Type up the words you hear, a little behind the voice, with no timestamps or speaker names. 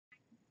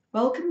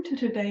Welcome to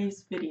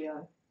today's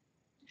video.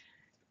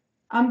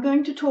 I'm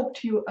going to talk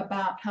to you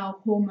about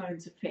how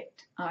hormones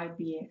affect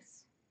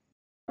IBS.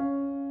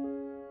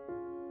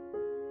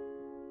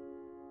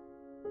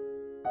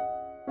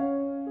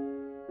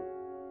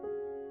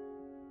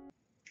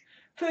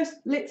 First,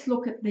 let's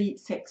look at the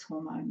sex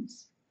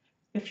hormones.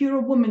 If you're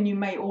a woman, you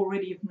may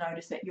already have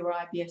noticed that your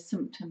IBS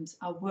symptoms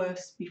are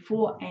worse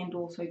before and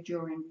also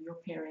during your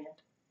period.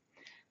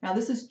 Now,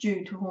 this is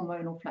due to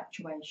hormonal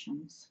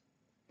fluctuations.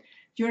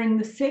 During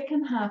the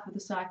second half of the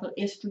cycle,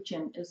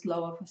 estrogen is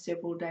lower for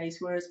several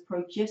days, whereas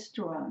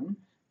progesterone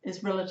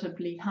is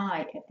relatively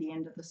high at the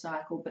end of the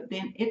cycle, but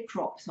then it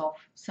drops off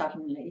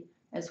suddenly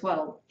as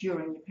well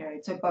during your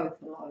period, so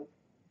both are low.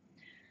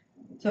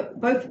 So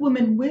both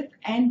women with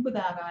and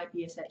without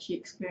IBS actually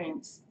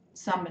experience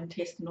some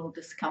intestinal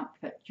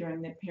discomfort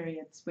during their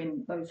periods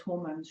when those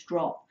hormones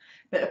drop.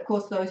 But of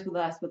course, those with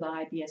us with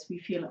IBS, we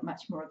feel it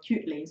much more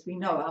acutely, as we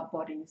know our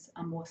bodies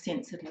are more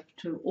sensitive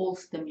to all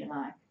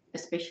stimuli,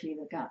 especially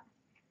the gut.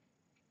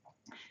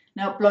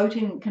 Now,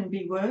 bloating can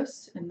be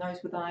worse in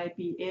those with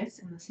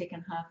IBS in the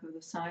second half of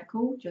the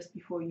cycle, just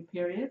before your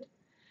period.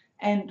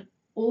 And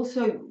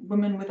also,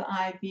 women with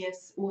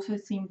IBS also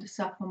seem to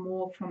suffer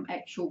more from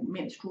actual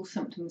menstrual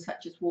symptoms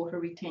such as water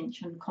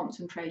retention,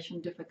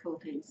 concentration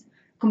difficulties,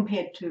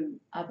 compared to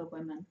other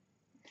women.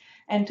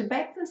 And to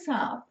back this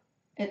up,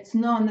 it's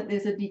known that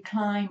there's a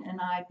decline in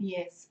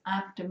IBS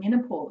after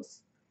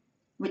menopause,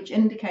 which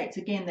indicates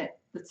again that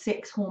the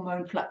sex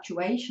hormone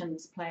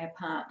fluctuations play a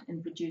part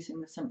in producing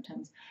the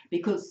symptoms,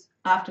 because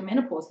after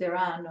menopause there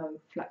are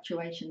no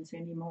fluctuations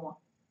anymore.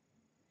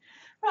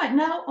 Right,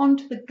 now on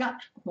to the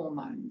gut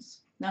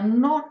hormones. Now,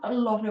 not a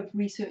lot of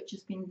research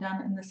has been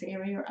done in this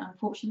area,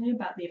 unfortunately,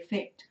 about the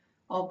effect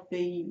of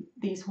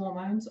these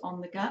hormones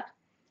on the gut.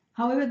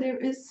 However, there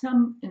is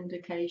some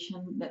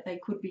indication that they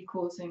could be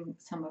causing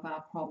some of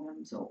our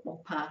problems, or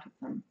part of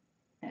them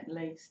at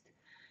least.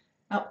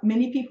 Now,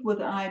 many people with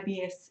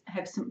IBS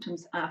have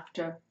symptoms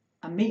after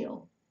a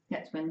meal.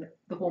 That's when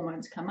the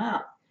hormones come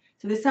out.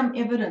 So there's some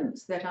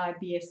evidence that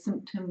IBS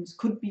symptoms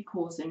could be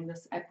causing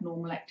this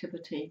abnormal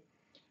activity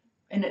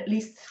in at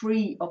least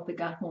 3 of the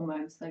gut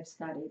hormones they've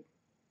studied.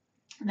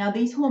 Now,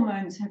 these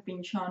hormones have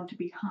been shown to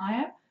be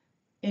higher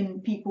in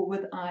people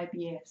with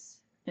IBS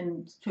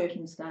in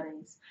certain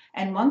studies.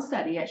 And one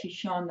study actually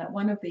shown that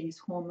one of these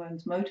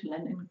hormones,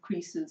 motilin,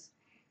 increases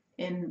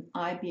in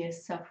IBS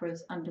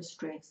sufferers under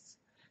stress.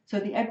 So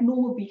the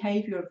abnormal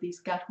behavior of these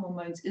gut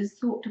hormones is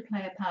thought to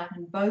play a part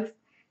in both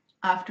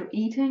after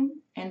eating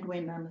and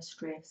when under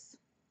stress.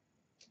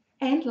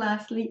 And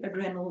lastly,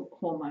 adrenal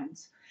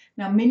hormones.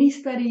 Now, many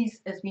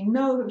studies, as we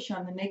know, have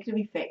shown the negative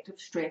effect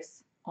of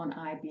stress on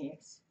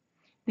IBS.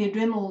 The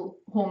adrenal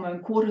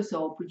hormone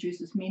cortisol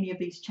produces many of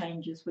these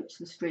changes which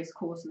the stress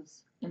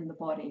causes in the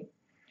body.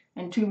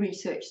 And 2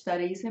 research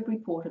studies have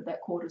reported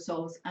that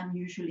cortisol is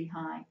unusually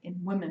high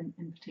in women,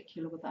 in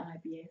particular with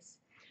IBS.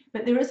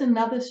 But there is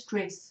another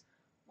stress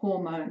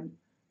hormone,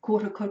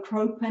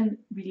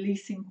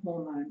 corticotropin-releasing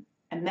hormone,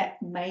 and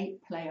that may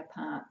play a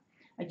part.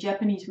 A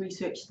Japanese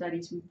research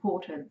studies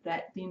reported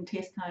that the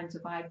intestines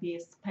of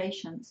IBS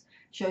patients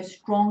show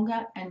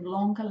stronger and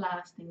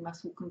longer-lasting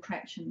muscle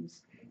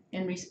contractions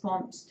in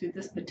response to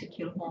this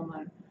particular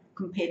hormone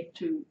compared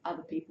to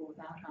other people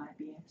without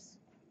IBS.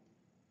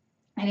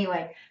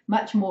 Anyway,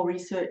 much more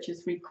research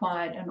is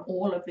required in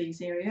all of these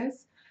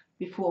areas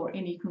before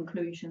any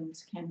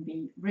conclusions can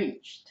be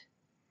reached.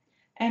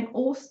 And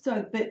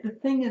also, the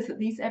thing is that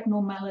these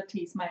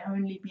abnormalities may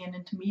only be an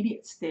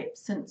intermediate step,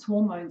 since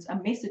hormones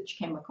are message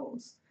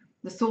chemicals.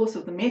 The source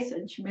of the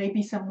message may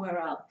be somewhere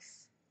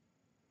else.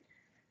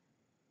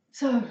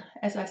 So,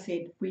 as I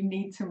said, we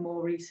need some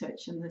more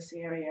research in this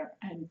area,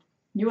 and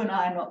you and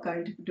I are not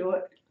going to do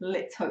it.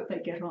 Let's hope they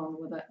get on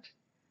with it.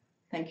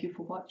 Thank you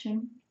for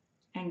watching,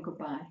 and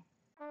goodbye.